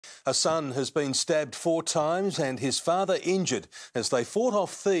A son has been stabbed 4 times and his father injured as they fought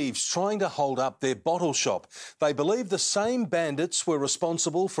off thieves trying to hold up their bottle shop. They believe the same bandits were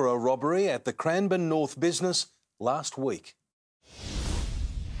responsible for a robbery at the Cranbourne North business last week.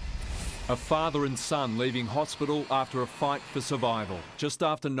 A father and son leaving hospital after a fight for survival. Just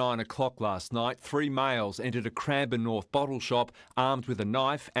after 9 o'clock last night, 3 males entered a Cranbourne North bottle shop armed with a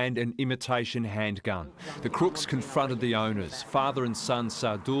knife and an imitation handgun. The crooks confronted the owners, father and son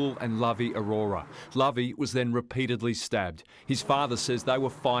Sardul and Lovey Aurora. Lovey was then repeatedly stabbed. His father says they were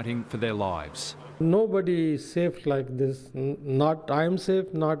fighting for their lives. Nobody is safe like this. Not I'm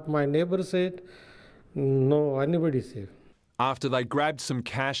safe, not my neighbour safe. No, anybody safe. After they grabbed some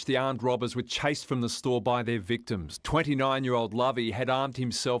cash, the armed robbers were chased from the store by their victims. 29-year-old Lovey had armed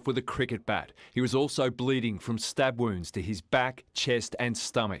himself with a cricket bat. He was also bleeding from stab wounds to his back, chest and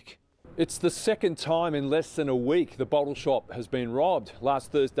stomach. It's the second time in less than a week the bottle shop has been robbed.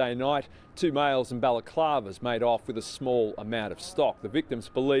 Last Thursday night, 2 males in balaclavas made off with a small amount of stock. The victims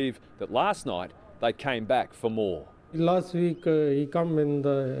believe that last night they came back for more. Last week he come in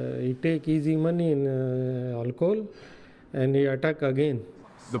he take easy money in alcohol. And he attacked again.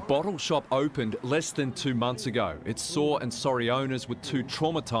 The bottle shop opened less than 2 months ago. Its sore and sorry owners were too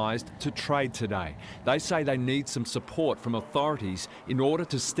traumatised to trade today. They say they need some support from authorities in order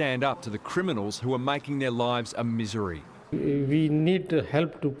to stand up to the criminals who are making their lives a misery. We need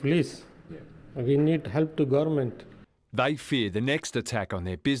help to police. We need help to government. They fear the next attack on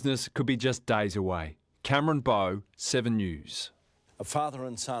their business could be just days away. Cameron Bowe, 7 News. A father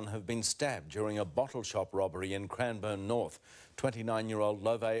and son have been stabbed during a bottle shop robbery in Cranbourne North. 29-year-old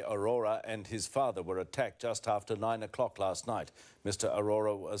Love Aurora and his father were attacked just after 9 o'clock last night. Mr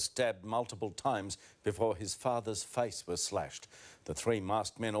Aurora was stabbed multiple times before his father's face was slashed. The 3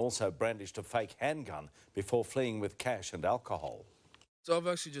 masked men also brandished a fake handgun before fleeing with cash and alcohol. So I've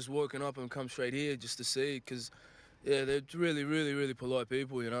actually just woken up and come straight here just to see, because, yeah, they're really polite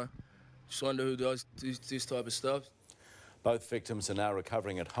people, you know. Just wonder who does this type of stuff. Both victims are now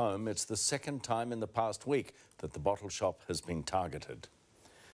recovering at home. It's the second time in the past week that the bottle shop has been targeted.